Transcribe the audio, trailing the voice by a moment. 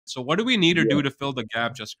So what do we need to Yeah. do to fill the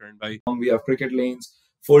gap, Jaskaran? We have cricket lanes,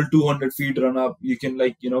 full 200 feet run up. You can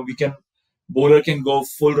bowler can go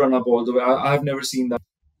full run up all the way. I've never seen that.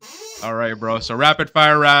 All right, bro. So rapid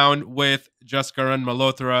fire round with Jaskaran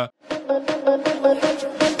Malhotra.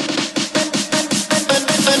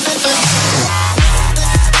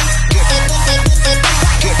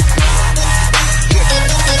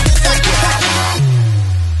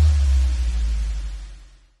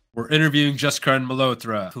 We're interviewing Jaskaran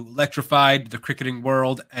Malhotra, who electrified the cricketing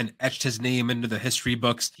world and etched his name into the history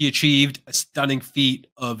books. He achieved a stunning feat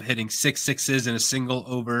of hitting 6 sixes in a single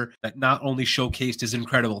over that not only showcased his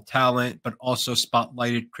incredible talent, but also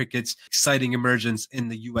spotlighted cricket's exciting emergence in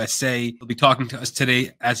the USA. He'll be talking to us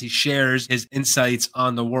today as he shares his insights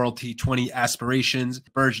on the World T20 aspirations,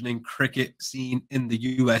 burgeoning cricket scene in the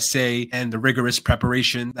USA, and the rigorous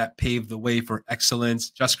preparation that paved the way for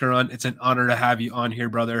excellence. Jaskaran, it's an honor to have you on here,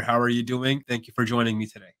 brother. How are you doing? Thank you for joining me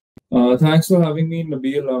today. Thanks for having me,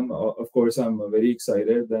 Nabil. Of course, I'm very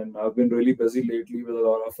excited. And I've been really busy lately with a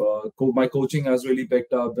lot of my coaching has really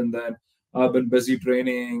picked up, and then I've been busy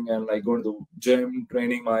training and like going to the gym,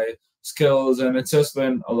 training my skills, and it's just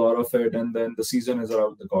been a lot of it. And then the season is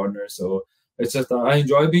around the corner, so it's just I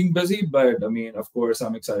enjoy being busy, but I mean, of course,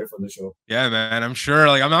 I'm excited for the show. Yeah, man. I'm sure.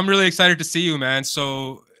 Like, I'm really excited to see you, man.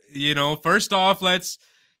 So, first off, let's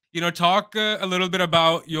talk a little bit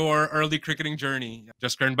about your early cricketing journey,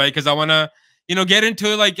 Jaskaran, because I want to, get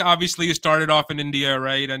into like, obviously you started off in India,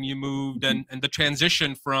 right? And you moved and the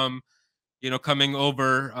transition from, coming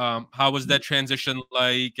over, how was that transition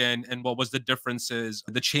like? And what was the differences,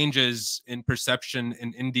 the changes in perception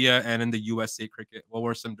in India and in the USA cricket? What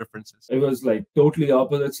were some differences? It was like totally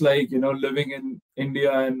opposite. It's like, living in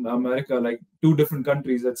India and America, like two different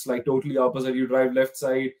countries. It's like totally opposite. You drive left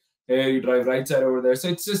side, here you drive right side over there. So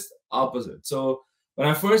it's just opposite. So when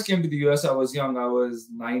I first came to the US, I was young. I was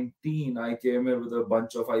 19. I came here with a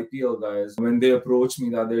bunch of IPL guys. When they approached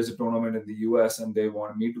me that there's a tournament in the US and they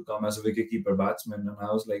wanted me to come as a wicketkeeper batsman, and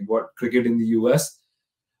I was like, what, cricket in the US?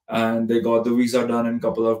 And they got the visa done in a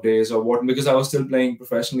couple of days or what, because I was still playing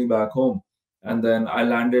professionally back home. And then I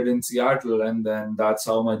landed in Seattle, and then that's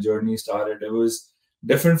how my journey started. It was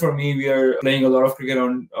different for me. We are playing a lot of cricket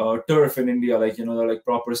on turf in India, like, they're like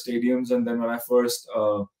proper stadiums. And then when I first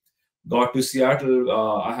got to Seattle,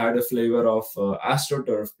 I had a flavor of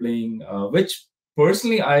AstroTurf playing, which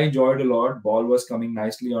personally I enjoyed a lot. Ball was coming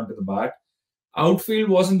nicely onto the bat. Outfield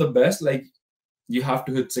wasn't the best. Like, you have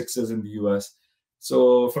to hit sixes in the US.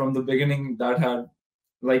 So from the beginning, that had,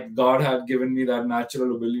 like, God had given me that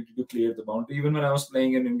natural ability to clear the boundary. Even when I was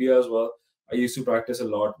playing in India as well, I used to practice a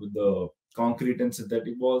lot with the concrete and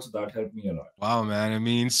synthetic balls. So that helped me a lot. Wow, man. I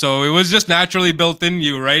mean, so it was just naturally built in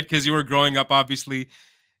you, right? Because you were growing up, obviously,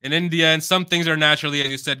 in India, and some things are naturally, as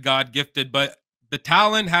you said, God gifted, but the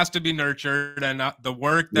talent has to be nurtured, and the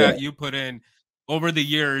work that you put in over the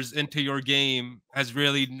years into your game has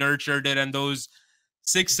really nurtured it. And those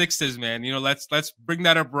 6 sixes, man, let's bring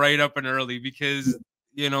that up right up and early, because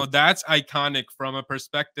that's iconic from a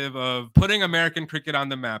perspective of putting American cricket on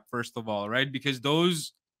the map, first of all, right? Because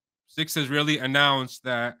those sixes really announced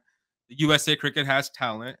that the USA cricket has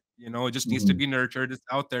talent. It just needs to be nurtured. It's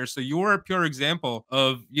out there. So you were a pure example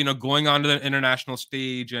of, going onto the international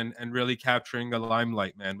stage and really capturing the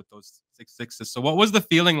limelight, man, with those 6 sixes. So what was the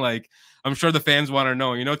feeling like? I'm sure the fans want to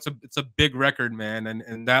know. It's a big record, man,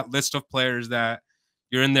 and that list of players that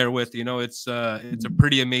you're in there with, it's a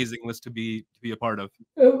pretty amazing list to be a part of.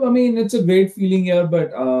 I mean, it's a great feeling here,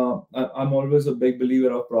 but I'm always a big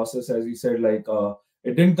believer of process, as you said. Like,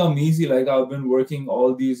 it didn't come easy. Like, I've been working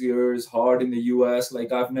all these years hard in the US.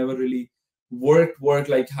 Like, I've never really worked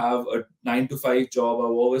like have a 9 to 5 job. I've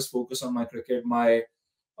always focused on my cricket. My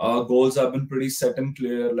goals have been pretty set and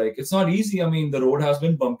clear. Like, it's not easy. I mean, the road has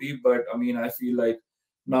been bumpy, but I mean, I feel like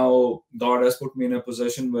now God has put me in a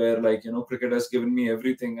position where, like, cricket has given me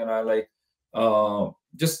everything, and I like I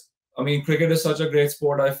mean, cricket is such a great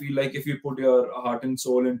sport. I feel like if you put your heart and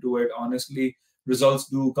soul into it, honestly, results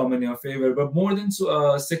do come in your favor. But more than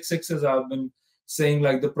 6 sixes, I've been saying,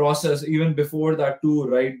 like, the process, even before that too,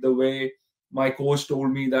 right? The way my coach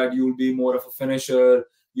told me that you'll be more of a finisher,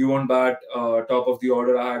 you won't bat top of the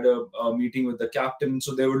order. I had a meeting with the captain,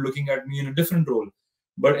 so they were looking at me in a different role.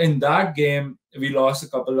 But in that game, we lost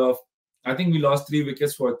I think we lost 3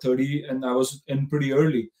 wickets for 30, and I was in pretty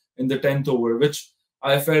early in the 10th over, which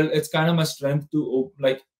I felt it's kind of my strength to,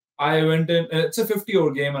 like, I went in, it's a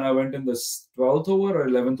 50-over game, and I went in the 12th over or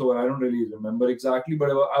 11th over. I don't really remember exactly,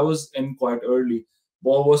 but I was in quite early.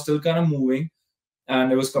 Ball was still kind of moving,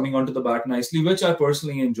 and it was coming onto the bat nicely, which I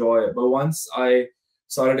personally enjoy. But once I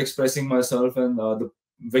started expressing myself, and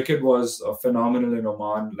wicket was phenomenal in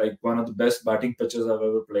Oman, like one of the best batting pitches I've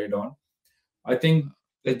ever played on. I think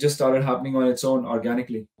it just started happening on its own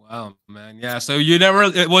organically. Wow, man. Yeah. So you never,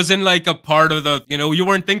 it wasn't like a part of the, you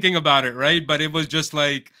weren't thinking about it, right? But it was just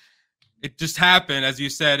like, it just happened, as you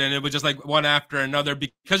said, and it was just like one after another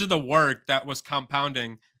because of the work that was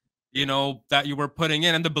compounding, that you were putting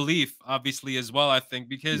in, and the belief, obviously, as well. I think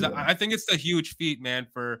because Yeah, I think it's a huge feat, man.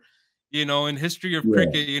 For in history of yeah.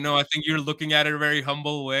 cricket, I think you're looking at it a very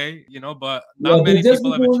humble way, but Yeah, not they many just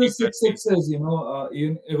people have before the achieved that six feat. sixes,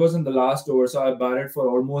 even it was in the last over, so I batted for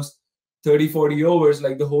almost 30, 40 overs,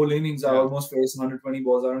 like the whole innings. I Yeah, almost faced 120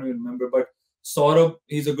 balls. I don't even remember. But Saurabh,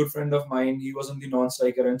 he's a good friend of mine. He was on the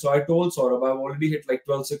non-striker, and so I told Saurabh I've already hit like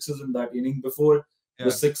 12 sixes in that inning before the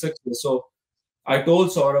yeah, six sixes. So I told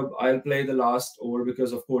Saurabh I'll play the last over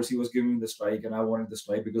because, of course, he was giving me the strike and I wanted the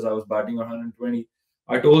strike because I was batting 120.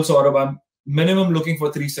 I told Saurabh I'm minimum looking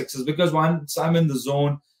for three sixes because once I'm in the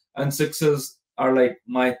zone and sixes are like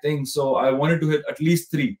my thing. So I wanted to hit at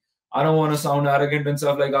least three. I don't want to sound arrogant and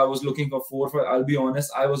stuff like I was looking for four. I'll be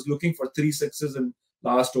honest, I was looking for three sixes in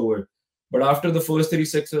last over. But after the first three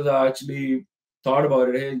sixes, I actually thought about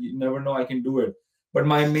it. Hey, you never know, I can do it. But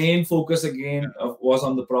my main focus again was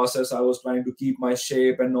on the process. I was trying to keep my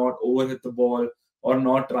shape and not overhit the ball or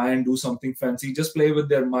not try and do something fancy. Just play with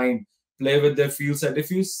their mind, play with their field set.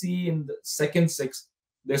 If you see in the second six,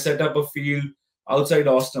 they set up a field outside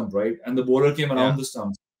off stump, right? And the bowler came yeah. around the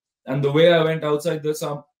stump. And the way I went outside the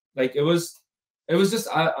stump, like it was just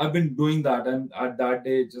I've been doing that, and at that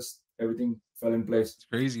day, just everything fell in place. It's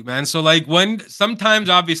crazy, man. So like when sometimes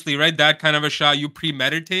obviously, right, that kind of a shot you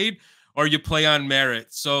premeditate or you play on merit.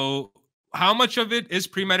 So how much of it is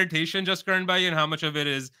premeditation, just current by, and how much of it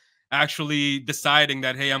is actually deciding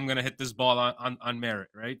that, hey, I'm gonna hit this ball on merit,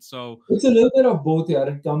 right? So It's a little bit of both, yeah.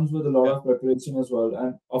 It comes with a lot yeah, of preparation as well.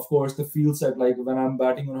 And of course, the field set, like when I'm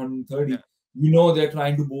batting on yeah, 130, they're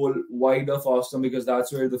trying to bowl wide of off stump because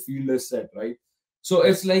that's where the field is set, right? So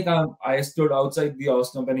yeah, it's like I stood outside the off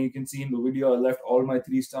stump, and you can see in the video, I left all my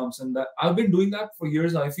three stumps. And that I've been doing that for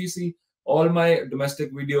years now. If you see all my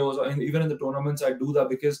domestic videos, and even in the tournaments, I do that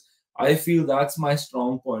because I feel that's my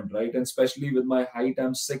strong point, right? And especially with my height,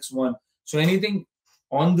 I'm 6'1". So anything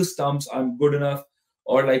on the stumps, I'm good enough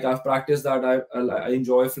or like I've practiced that. I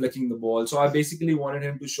enjoy flicking the ball. So I basically wanted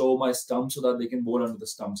him to show my stumps so that they can bowl under the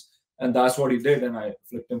stumps, and that's what he did. And I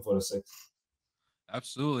flicked him for a six.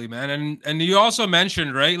 absolutely, man. And you also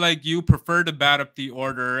mentioned, right, like you prefer to bat up the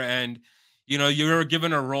order, and you're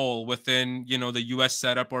given a role within the US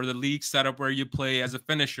setup or the league setup where you play as a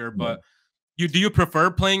finisher. Yeah. But do you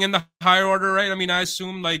prefer playing in the higher order, right? I mean, I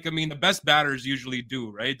assume, like, I mean, the best batters usually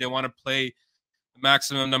do, right? They want to play the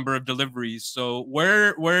maximum number of deliveries. So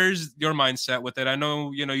where's your mindset with it? I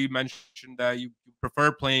know, you mentioned that you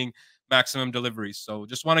prefer playing maximum deliveries. So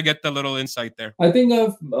just want to get the little insight there. I think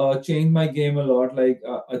I've changed my game a lot. Like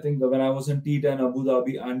I think that when I was in T10 Abu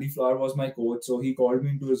Dhabi, Andy Flower was my coach, so he called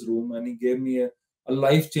me into his room and he gave me a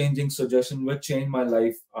life-changing suggestion, which changed my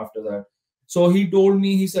life after that. So he told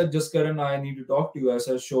me, he said, Jaskaran, I need to talk to you. I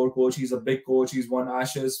said, sure, coach. He's a big coach. He's won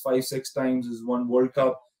Ashes 5, 6 times. He's won World Yeah,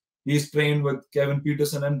 Cup. He's trained with Kevin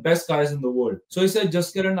Peterson and best guys in the world. So he said,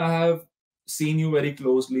 Jaskaran, I have seen you very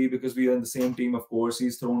closely because we are in the same team, of course.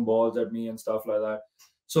 He's thrown balls at me and stuff like that.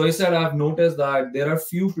 So he said, I've noticed that there are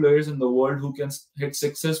few players in the world who can hit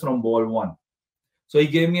sixes from ball one. So he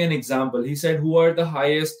gave me an example. He said, who are the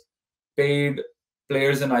highest paid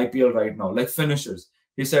players in IPL right now, like finishers?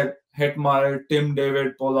 He said, Hetmeyer, Tim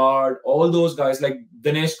David, Pollard, all those guys, like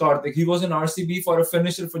Dinesh Karthik. He was in RCB for a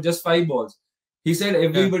finisher for just 5 balls. He said, yeah,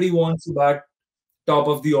 everybody wants to bat top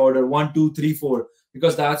of the order, one, two, three, four,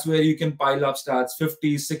 because that's where you can pile up stats,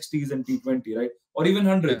 50s, 60s, and T20, right? Or even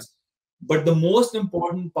yeah, hundreds. But the most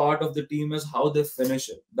important part of the team is how they finish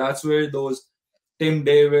it. That's where those Tim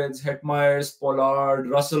Davids, Hetmeyers, Pollard,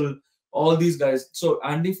 Russell, all these guys. So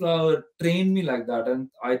Andy Flower trained me like that. And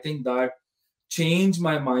I think that changed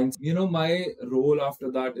my mindset. My role after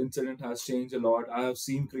that incident has changed a lot. I have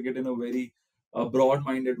seen cricket in a very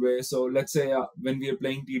broad-minded way. So let's say when we are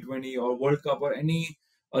playing T20 or World Cup or any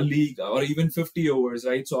a league or even 50 overs,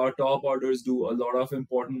 right? So our top orders do a lot of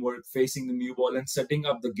important work facing the new ball and setting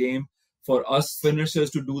up the game for us finishers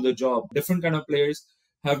to do the job. Different kind of players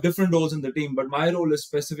have different roles in the team, but my role is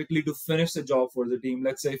specifically to finish the job for the team.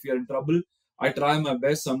 Let's say if you're in trouble, I try my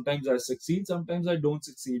best. Sometimes I succeed, sometimes I don't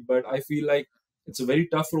succeed, but I feel like it's a very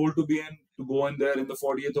tough role to be in, to go in there in the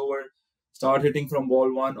 40th over, start hitting from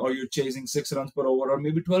ball one, or you're chasing 6 runs per over, or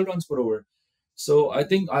maybe 12 runs per over. So I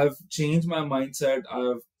think I've changed my mindset.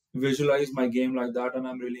 I've visualized my game like that, and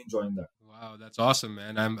I'm really enjoying that. wow, that's awesome,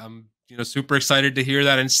 man. I'm super excited to hear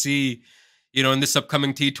that and see in this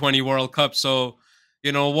upcoming T20 World Cup. So,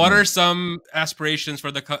 what Yeah. are some aspirations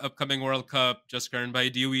for the upcoming World Cup, Jaskaran Bhai?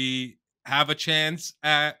 Do we have a chance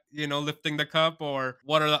at, lifting the cup, or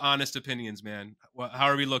what are the honest opinions, man? How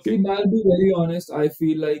are we See, looking? I'll be very honest. I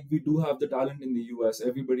feel like we do have the talent in the US.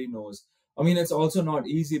 Everybody knows. I mean, it's also not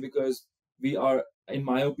easy because we are, in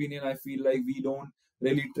my opinion, I feel like we don't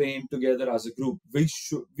really train together as a group. We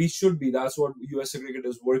should be. That's what USA cricket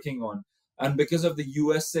is working on. And because of the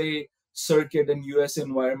USA circuit and US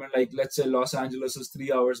environment, like let's say Los Angeles is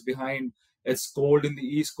 3 hours behind. It's cold in the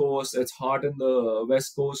East Coast. It's hot in the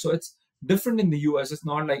West Coast. So it's different in the US. It's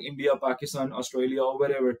not like India, Pakistan, Australia, or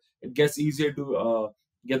wherever. It gets easier to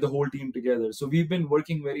get the whole team together. So we've been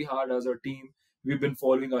working very hard as our team. We've been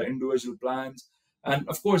following our individual plans. And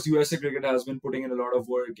of course, USA Cricket has been putting in a lot of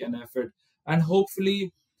work and effort. And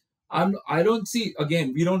hopefully, I don't see,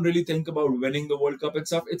 again, we don't really think about winning the World Cup and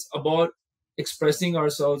stuff. It's about expressing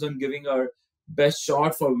ourselves and giving our best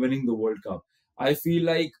shot for winning the World Cup. I feel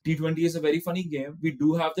like T20 is a very funny game. We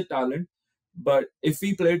do have the talent, but if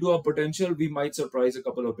we play to our potential, we might surprise a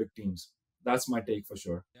couple of big teams. That's my take for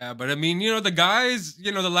sure. Yeah, but I mean, the guys,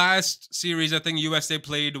 the last series I think USA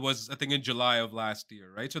played was, I think, in July of last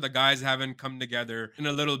year, right? So the guys haven't come together in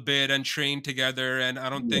a little bit and trained together. And I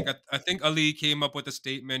don't think, Yeah, I think Ali came up with a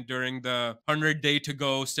statement during the 100-day to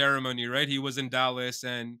go ceremony, right? He was in Dallas,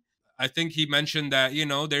 and I think he mentioned that,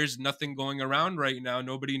 there's nothing going around right now.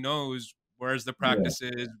 Nobody knows where's the yeah,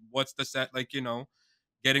 practices, what's the set, like,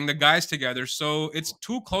 getting the guys together. So it's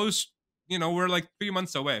too close. We're like 3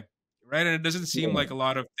 months away, right? And it doesn't seem yeah. like a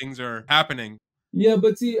lot of things are happening. Yeah,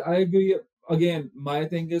 but see, I agree. Again, my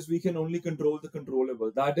thing is we can only control the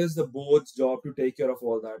controllable. That is the board's job to take care of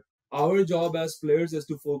all that. Our job as players is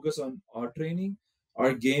to focus on our training,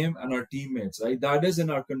 our game, and our teammates, right? That is in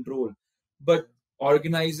our control. But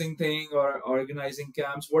organizing thing or organizing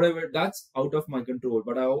camps, whatever, that's out of my control.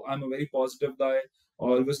 But I'm a very positive guy. I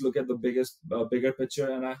always look at the bigger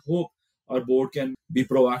picture, and I hope our board can be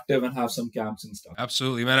proactive and have some camps and stuff.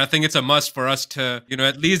 Absolutely, man. I think it's a must for us to,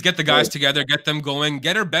 at least get the guys Right, together, get them going,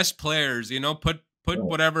 get our best players, put right,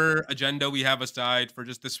 whatever agenda we have aside for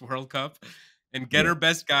just this World Cup and get yeah, our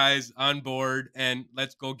best guys on board, and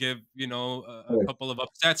let's go give, a right, couple of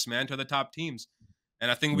upsets, man, to the top teams. And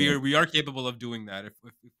I think we yeah, are capable of doing that if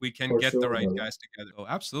we can for get the sure, right brother. guys together. Oh,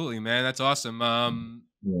 absolutely, man. That's awesome.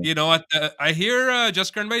 Yeah. I hear,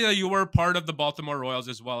 Jaskaran Bhai, that you were part of the Baltimore Royals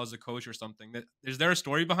as well as a coach or something. Is there a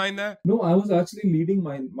story behind that? No, I was actually leading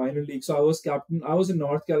my minor league. So I was captain. I was in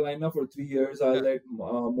North Carolina for 3 years. I Okay. led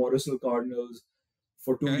Morrisville Cardinals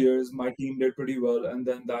for two Okay. years. My team did pretty well, and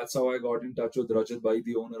then that's how I got in touch with Rajat Bhai,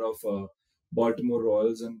 the owner of Baltimore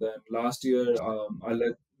Royals. And then last year, I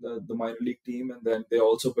led the minor league team, and then they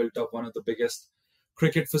also built up one of the biggest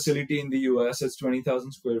cricket facility in the US. It's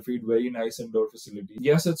 20,000 square feet, very nice indoor facility.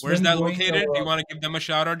 Yes, it's Where's been that going. located? Do you want to give them a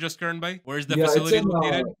shout out, just Karan Bhai? Where's the Yeah, facility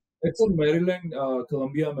located? it's in Maryland,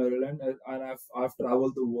 Columbia, Maryland, and I've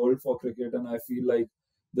traveled the world for cricket, and I feel like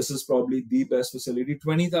this is probably the best facility.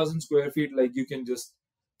 20,000 square feet, like you can just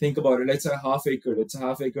think about it. It's a half acre. It's a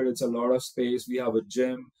half acre. It's a lot of space. We have a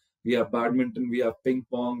gym. We have badminton. We have ping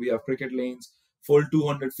pong. We have cricket lanes. Full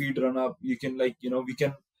 200 feet run up. You can we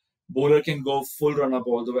can bowler can go full run up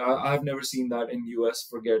all the way. I've never seen that in US.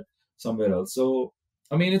 Forget somewhere else. So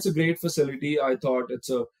I mean, it's a great facility. I thought it's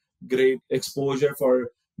a great exposure for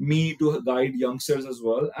me to guide youngsters as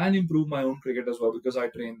well and improve my own cricket as well because I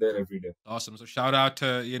train there every day. Awesome. So shout out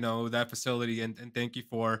to, that facility, and thank you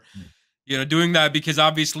for, doing that, because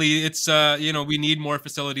obviously it's, we need more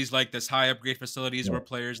facilities like this, high upgrade facilities Yeah, where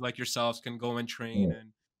players like yourselves can go and train, yeah,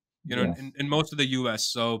 and, yeah, in most of the US.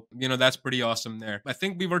 So, that's pretty awesome there. I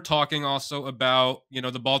think we were talking also about,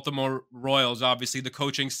 the Baltimore Royals, obviously the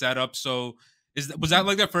coaching setup. So was that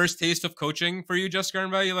like the first taste of coaching for you, Jessica,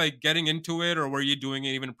 like getting into it, or were you doing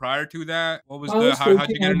it even prior to that? What was I was how'd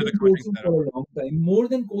coaching. you get I've into the been coaching coaching setup? for a long time. More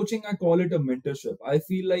than coaching, I call it a mentorship. I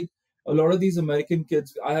feel like a lot of these American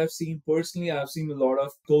kids, I have seen personally, I've seen a lot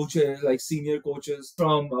of coaches, like senior coaches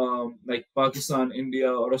from like Pakistan, India,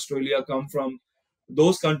 or Australia come from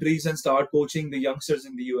those countries and start coaching the youngsters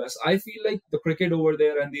in the US. I feel like the cricket over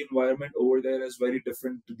there and the environment over there is very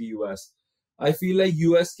different to the US. I feel like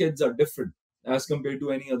US kids are different as compared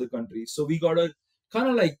to any other country. So we gotta kind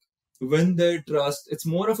of like win their trust. It's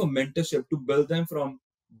more of a mentorship to build them from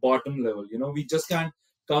bottom level. We just can't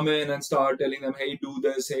come in and start telling them, hey, do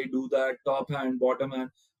this, hey, do that, top hand, bottom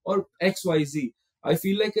hand, or XYZ. I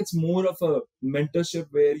feel like it's more of a mentorship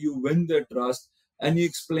where you win their trust and you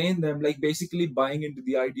explain them, like basically buying into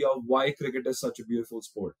the idea of why cricket is such a beautiful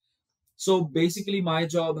sport. So basically, my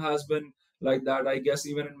job has been like that. I guess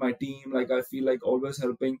even in my team, like I feel like always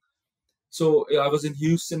helping So I was in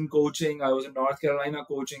Houston coaching, I was in North Carolina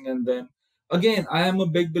coaching, and then again, I am a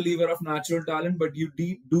big believer of natural talent, but you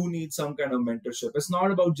do need some kind of mentorship. It's not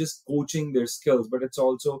about just coaching their skills, but it's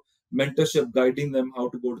also mentorship, guiding them how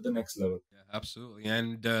to go to the next level. Yeah, absolutely.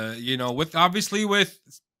 And with obviously with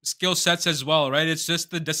skill sets as well, right? It's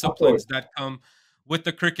just the Of course, disciplines that come with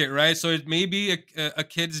the cricket, right? So it may be a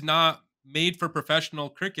kid's not made for professional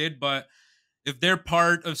cricket, but if they're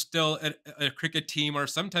part of still a cricket team or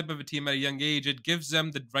some type of a team at a young age, it gives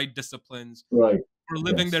them the right disciplines right. for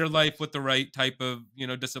living Yes. their life with the right type of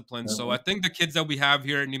disciplines. So Uh-huh. I think the kids that we have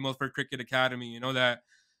here at New Milford Cricket Academy, that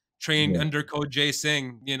trained Yeah. under Coach Jay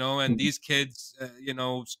Singh, and these kids,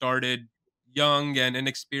 started young and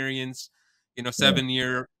inexperienced, Yeah.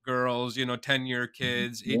 7-year girls, 10-year Mhm.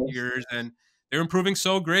 kids, eight Yes. years, and they're improving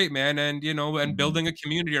so great, man. And and Mhm. building a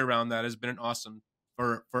community around that has been an awesome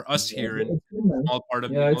for us Yeah, here in it's been nice. small part of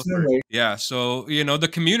New Yeah, it's been Milford. right. Yeah, so the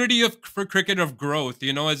community of for cricket of growth,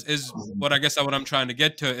 is what I guess what I'm trying to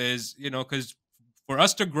get to is because for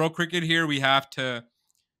us to grow cricket here, we have to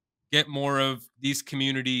get more of these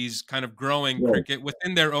communities kind of growing Right. cricket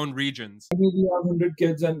within their own regions. We have 100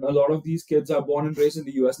 kids, and a lot of these kids are born and raised in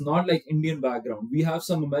the US, not like Indian background. We have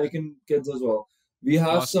some American kids as well. We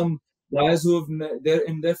have Awesome. some guys who they're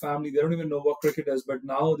in their family, they don't even know what cricket is, but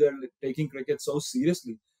now they're like, taking cricket so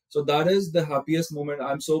seriously. So that is the happiest moment.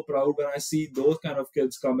 I'm so proud when I see those kind of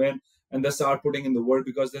kids come in and they start putting in the work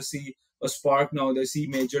because they see a spark now, they see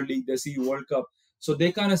Major League, they see World Cup. So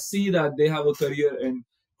they kind of see that they have a career in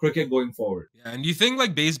cricket going forward. Yeah, and you think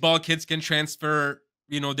like baseball kids can transfer,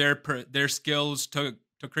 their skills to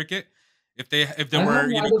cricket if they I have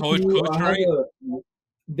were, had a few. coached I have right? a.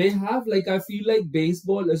 They have like I feel like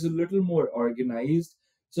baseball is a little more organized.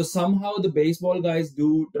 So somehow the baseball guys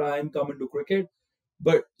do try and come into cricket,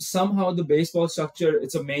 but somehow the baseball structure,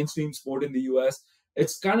 it's a mainstream sport in the US.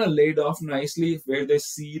 It's kind of laid off nicely where they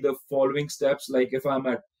see the following steps. Like if I'm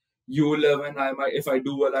at U11, I might if I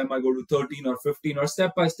do well, I might go to 13 or 15 or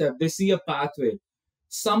step by step. They see a pathway.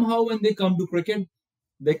 Somehow when they come to cricket,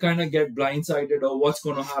 they kind of get blindsided or what's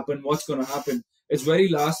going to happen. It's very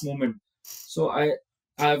last moment. So I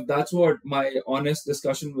that's what my honest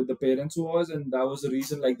discussion with the parents was, and that was the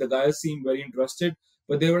reason. Like the guys seemed very interested,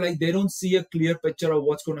 but they were like they don't see a clear picture of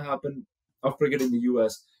what's going to happen of cricket in the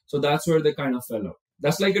US. So that's where they kind of fell out.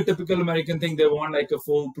 That's like a typical American thing. They want like a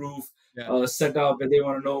foolproof Yeah, setup, and they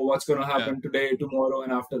want to know what's going to yeah. happen today, tomorrow,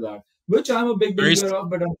 and after that. Which I'm a big Very believer of,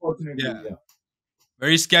 but unfortunately, yeah, yeah.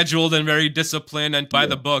 very scheduled and very disciplined and by Yeah.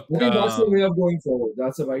 the book. I think that's the way of going forward.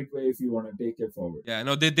 That's the right way if you want to take it forward. Yeah,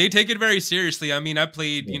 no, they take it very seriously. I mean, I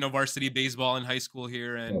played, Yeah. varsity baseball in high school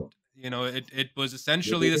here, Yeah. and it was They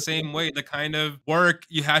essentially take the it same seriously. way. The kind of work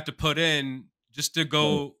you had to put in just to Right.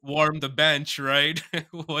 go warm the bench, right?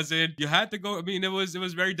 Was it you had to go? I mean, it was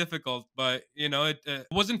very difficult, but it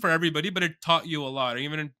wasn't for everybody, but it taught you a lot.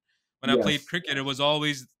 Even when I played Yes. cricket, it was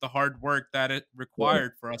always the hard work that it Right.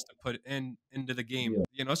 required for us to put into the game.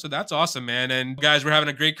 Yeah. So that's awesome, man. And guys, we're having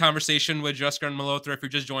a great conversation with Jaskaran Malhotra. If you're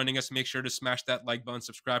just joining us, make sure to smash that like button,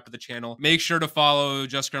 subscribe to the channel. Make sure to follow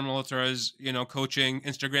Jaskaran Malhotra's, coaching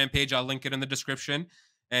Instagram page. I'll link it in the description.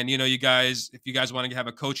 And you guys, if you guys want to have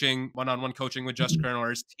a coaching, one-on-one coaching with Jaskaran or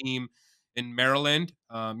his team in Maryland,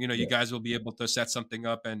 you Yeah. guys will be able to set something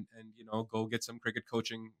up and go get some cricket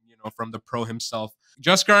coaching, from the pro himself.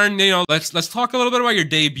 Jaskaran, let's talk a little bit about your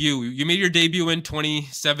debut. You made your debut in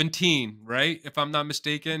 2017, right? If I'm not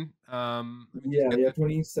mistaken. Let me just Yeah. get Yeah. the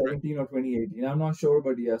 2017 or 2018. I'm not sure,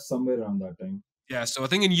 but yeah, somewhere around that time. yeah. So I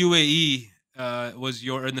think in UAE was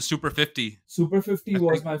your in the Super 50. Super 50 I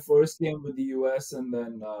was think my first game with the US, and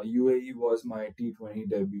then UAE was my T20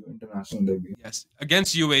 debut, international debut. yes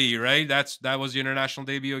against UAE, right? That was your international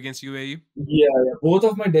debut against UAE. Yeah, yeah. Both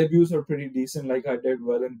of my debuts are pretty decent. Like I did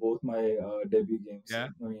well in both my debut games. So Yeah.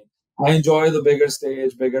 I mean, I enjoy the bigger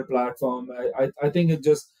stage, bigger platform. I think it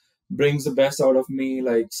just brings the best out of me.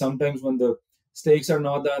 Like sometimes when the stakes are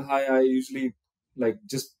not that high, I usually like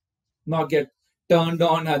just not get turned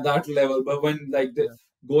on at that level. But when like the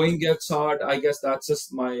going gets hard, I guess that's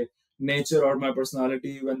just my nature or my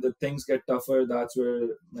personality. When the things get tougher, that's where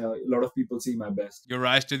a lot of people see my best. You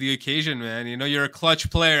rise to the occasion, man. You're a clutch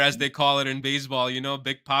player, as they call it in baseball.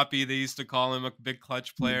 Big Poppy, they used to call him a big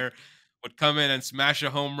clutch player, would come in and smash a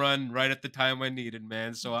home run right at the time when needed,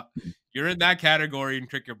 man. So you're in that category in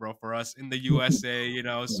cricket, bro, for us in the USA,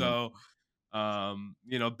 Yeah. So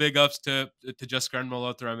big ups to Jaskaran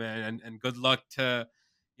Malhotra, man, and good luck to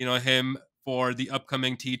him for the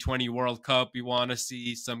upcoming T20 World Cup. We want to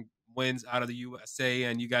see some wins out of the USA,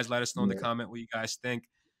 and you guys let us know in the Yeah. comment what you guys think.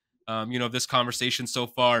 of this conversation so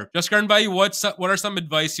far. Jaskaran bhai, what are some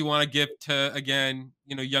advice you want to give to, again,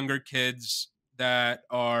 younger kids that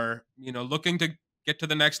are, looking to get to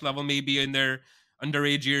the next level, maybe in their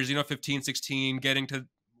underage years, 15, 16, getting to,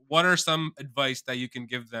 what are some advice that you can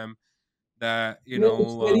give them that, Yeah,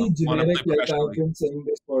 it's very want to generic. play Like I've professionally? been saying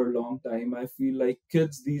this for a long time. I feel like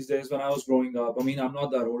kids these days, when I was growing up, I mean, I'm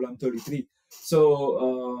not that old. I'm 33.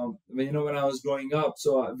 So, when I was growing up,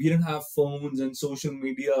 so we didn't have phones and social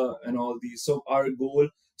media and all these. So our goal,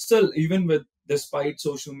 still, even with despite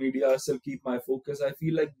social media, I still keep my focus. I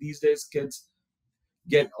feel like these days kids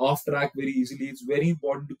get off track very easily. It's very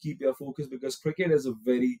important to keep your focus because cricket is a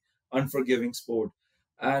very unforgiving sport.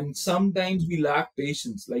 And sometimes we lack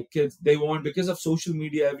patience. Like kids, they want, because of social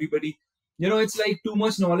media, everybody, it's like too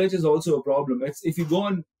much knowledge is also a problem. It's if you go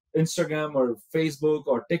on Instagram or Facebook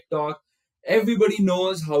or TikTok, everybody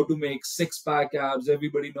knows how to make six-pack abs,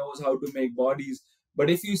 everybody knows how to make bodies. But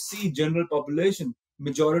if you see general population,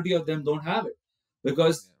 majority of them don't have it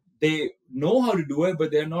because they know how to do it,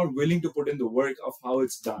 but they're not willing to put in the work of how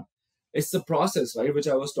it's done. It's the process, right, which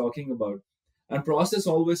I was talking about. And process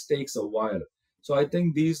always takes a while. So I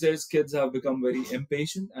think these days kids have become very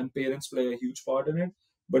impatient and parents play a huge part in it.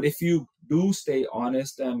 But if you do stay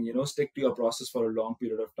honest and stick to your process for a long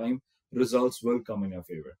period of time, results will come in your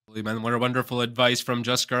favor. Man, what a wonderful advice from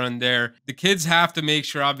Jaskaran there. The kids have to make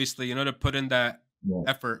sure, obviously, to put in that Yeah,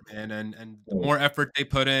 effort, man, and the right, more effort they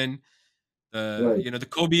put in, right, the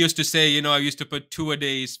Kobe used to say, I used to put 2 a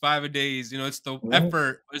days, 5 a days. It's the right.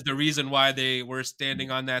 effort is the reason why they were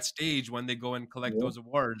standing on that stage when they go and collect Yeah. those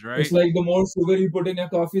awards, It's right? like the more sugar you put in your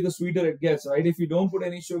coffee, the sweeter it gets, right? If you don't put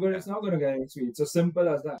any sugar, Yeah. it's not going to get any sweet. It's as simple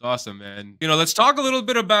as that. It's awesome, man. Let's talk a little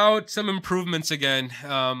bit about some improvements again,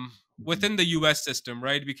 within the US system,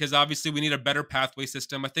 right? Because obviously we need a better pathway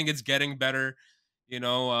system. I think it's getting better.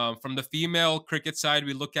 From the female cricket side,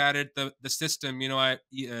 we look at it, the system. I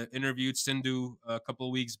interviewed Sindhu a couple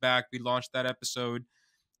of weeks back. We launched that episode,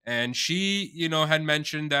 and she, had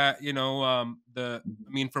mentioned that, the I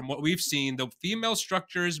mean, from what we've seen, the female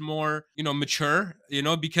structure is more, mature,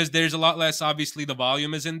 because there's a lot less, obviously the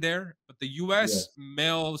volume is in there, but the US Yes.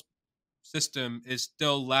 male system is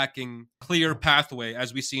still lacking clear pathway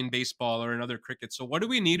as we see in baseball or in other cricket. So what do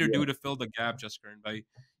we need to Yeah. do to fill the gap, Jaskaran, by,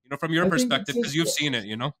 from your I think perspective, it's because just you've seen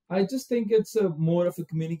it? I just think it's a more of a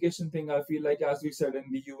communication thing. I feel like, as we said,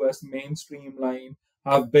 in the US mainstream line,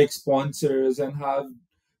 have big sponsors and have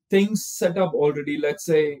things set up already. Let's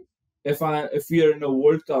say if we are in a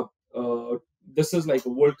World Cup, this is like a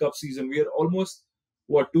World Cup season. We are almost,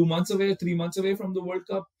 what, 2 months away, 3 months away from the World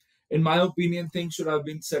Cup. In my opinion, things should have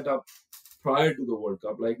been set up prior to the World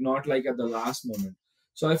Cup, like not like at the last moment.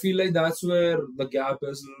 So I feel like that's where the gap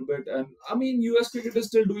is a little bit. And I mean, US cricket is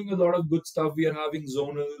still doing a lot of good stuff. We are having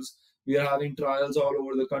zonals, we are having trials all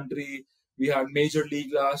over the country. We had Major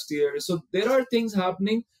League last year. So there are things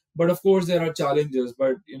happening, but of course there are challenges.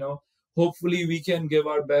 But hopefully we can give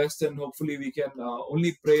our best, and hopefully we can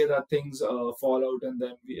only pray that things fall out, and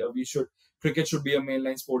then we should cricket should be a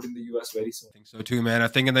mainline sport in the US very soon. I think so too, man. I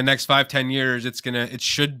think in the next 5, 10 years, it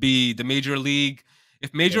should be the major league.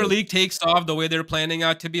 If major Right. league takes off the way they're planning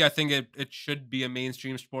out to be, I think it should be a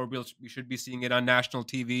mainstream sport. We should be seeing it on national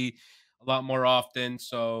TV a lot more often.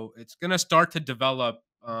 So it's gonna start to develop,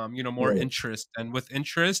 more Right. interest, and with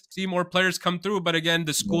interest, see more players come through. But again,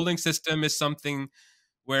 the Right. schooling system is something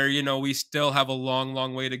where we still have a long,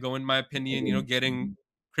 long way to go, in my opinion. Agreed. Getting Mhm.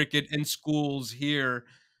 cricket in schools here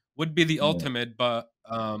would be the Yeah. ultimate. But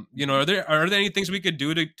are there any things we could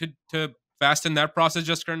do to fasten that process,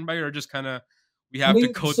 just current by, or just kind of we I have to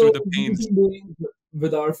mean, go through so the we've pains? been doing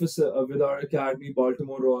with our academy,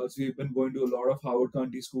 Baltimore Royals. We've been going to a lot of Howard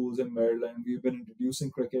County schools in Maryland. We've been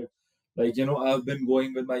introducing cricket. Like I've been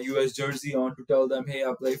going with my US jersey on to tell them, hey,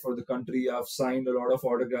 I play for the country. I've signed a lot of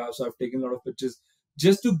autographs. I've taken a lot of pictures,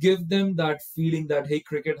 just to give them that feeling that hey,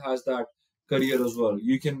 cricket has that career as well.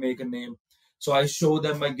 You can make a name. So I show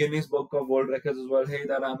them my Guinness Book of World Records as well. Hey,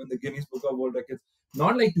 that I'm in the Guinness Book of World Records,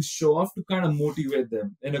 not like to show off, to kind of motivate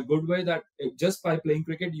them in a good way that just by playing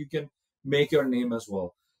cricket you can make your name as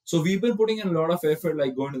well. So we've been putting in a lot of effort,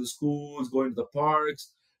 like going to the schools, going to the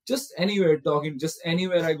parks, just anywhere, talking just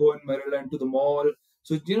anywhere I go in Maryland, to the mall.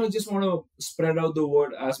 So just want to spread out the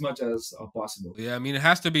word as much as possible. Yeah, I mean, it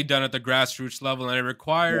has to be done at the grassroots level, and it Right.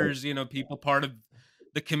 requires people part of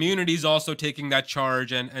the communities also taking that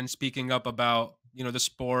charge and speaking up about the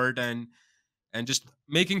sport, and just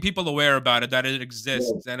making people aware about it, that it Right.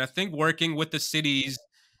 exists. And I think working with the cities,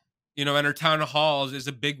 and our town halls is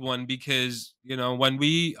a big one, because when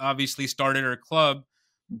we obviously started our club,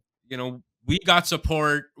 we got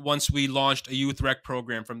support once we launched a youth rec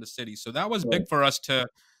program from the city. So that was Right. big for us to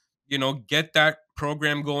get that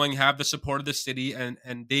program going, have the support of the city, and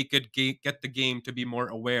they could get the game to be more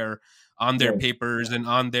aware on their Right. papers and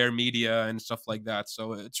on their media and stuff like that.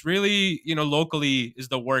 So it's really, locally is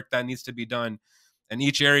the work that needs to be done. And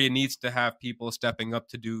each area needs to have people stepping up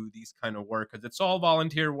to do these kind of work, because it's all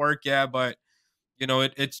volunteer work, yeah, but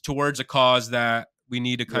it's towards a cause that we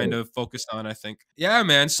need to kind Right. of focus on, I think. Yeah,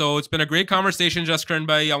 man. So it's been a great conversation, Jaskaran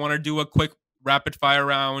Bhai. I want to do a quick rapid fire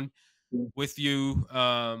round with you.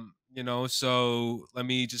 So let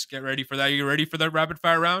me just get ready for that. Are you ready for that rapid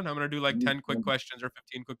fire round? I'm gonna do like 10 quick questions or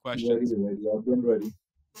 15 quick Ready, questions. ready. I've been ready.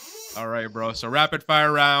 All right, bro. So rapid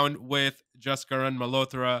fire round with Jaskaran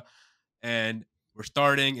Malhotra, and we're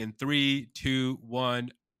starting in 3, 2,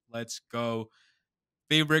 1. Let's go.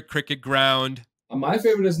 Favorite cricket ground? My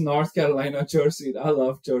favorite is North Carolina, Church Street. I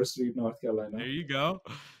love Church Street, North There Carolina. you go.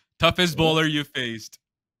 Toughest Yeah. bowler you faced?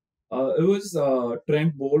 It was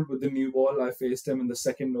Trent Bolt with the new ball. I faced him in the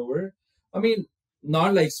second over. I mean,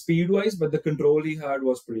 not like speed wise, but the control he had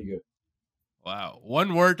was pretty good. Wow.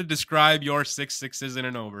 One word to describe your 6 sixes in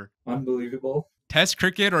an over. Unbelievable. Test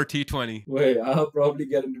cricket or T20? Wait, I'll probably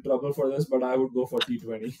get into trouble for this, but I would go for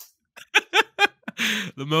T20.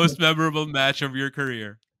 The most memorable match of your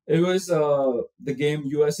career? It was the game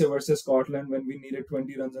USA versus Scotland when we needed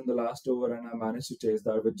 20 runs in the last over, and I managed to chase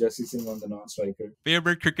that with Jesse Singh on the non-striker.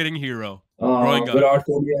 Favorite cricketing hero growing up? Virat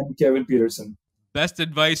Kohli and Kevin Peterson. Best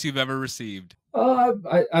advice you've ever received?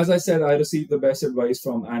 As I said, I received the best advice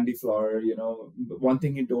from Andy Flower. One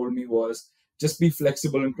thing he told me was just be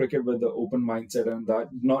flexible in cricket with the open mindset, and that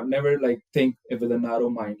not never like think with a narrow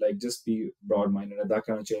mind, like just be broad minded, and that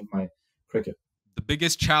kind of changed my cricket. The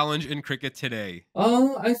biggest challenge in cricket today?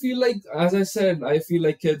 I feel like, as I said, I feel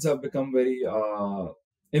like kids have become very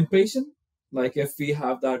impatient. Like if we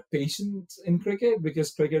have that patience in cricket,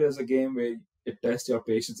 because cricket is a game where it tests your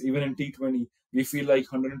patience. Even in T20, we feel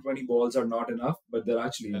like 120 balls are not enough, but they're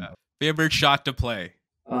actually enough. Favorite shot to play?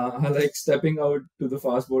 I like stepping out to the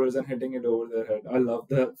fast bowlers and hitting it over their head. I love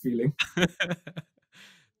that feeling.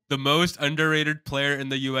 The most underrated player in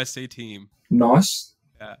the USA team? Nosh.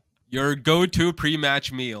 Yeah. Your go-to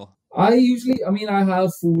pre-match meal? I have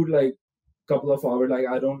food like couple of hours. Like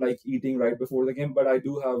I don't like eating right before the game, but I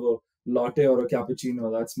do have a latte or a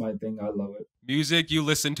cappuccino. That's my thing. I love it. Music you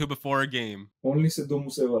listen to before a game? Only Sidhu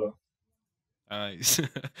Moosewala. Nice.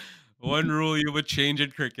 One rule you would change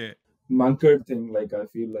in cricket? Mankard thing. Like I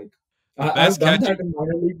feel like The I've best done catch. that in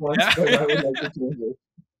minor league once, but I would like to change it.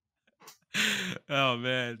 Oh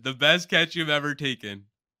man, the best catch you've ever taken?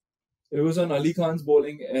 It was on Ali Khan's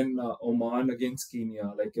bowling in Oman against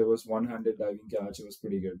Kenya. Like it was one-handed diving catch. It was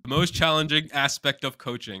pretty good. The most challenging aspect of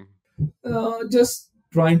coaching? Just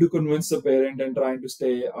trying to convince the parent and trying to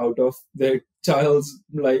stay out of their child's,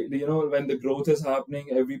 like, when the growth is happening,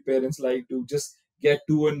 every parent's like to just get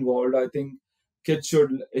too involved. I think kids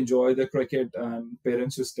should enjoy the cricket and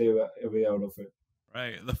parents should stay away out of it.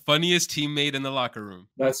 Right. The funniest teammate in the locker room?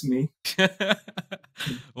 That's me.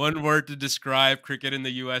 One word to describe cricket in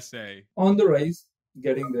the USA? On the rise,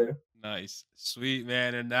 getting there. Nice. Sweet,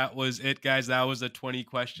 man. And that was it, guys. That was the 20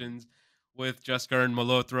 questions with Jaskaran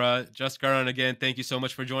Malhotra. Jaskaran, again, thank you so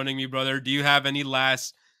much for joining me, brother. Do you have any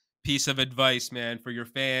last piece of advice, man, for your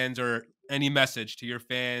fans, or any message to your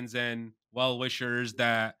fans and well-wishers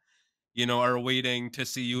that, are waiting to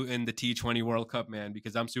see you in the T20 World Cup, man?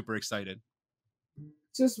 Because I'm super excited.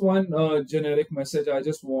 Just one generic message. I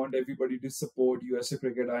just want everybody to support USA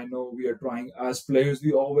cricket. I know we are trying as players.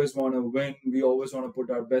 We always want to win. We always want to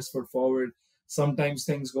put our best foot forward. Sometimes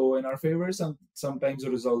things go in our favor. Sometimes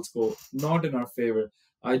the results go not in our favor.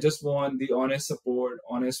 I just want the honest support,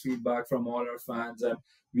 honest feedback from all our fans, and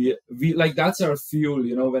we like that's our fuel.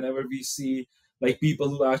 Whenever we see like people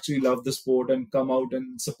who actually love the sport and come out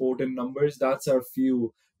and support in numbers, that's our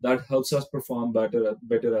fuel that helps us perform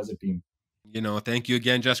better as a team. Thank you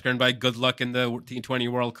again, Jaskaran Bhai. Good luck in the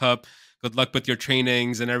T20 World Cup. Good luck with your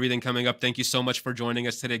trainings and everything coming up. Thank you so much for joining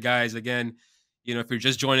us today, guys. Again, if you're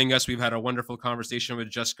just joining us, we've had a wonderful conversation with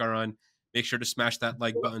Jaskaran. Make sure to smash that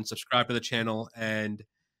like button, subscribe to the channel, and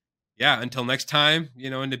yeah, until next time,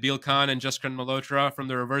 Nabil Khan and Jaskaran Malhotra from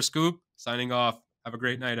the Reverse Scoop, signing off. Have a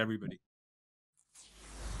great night, everybody.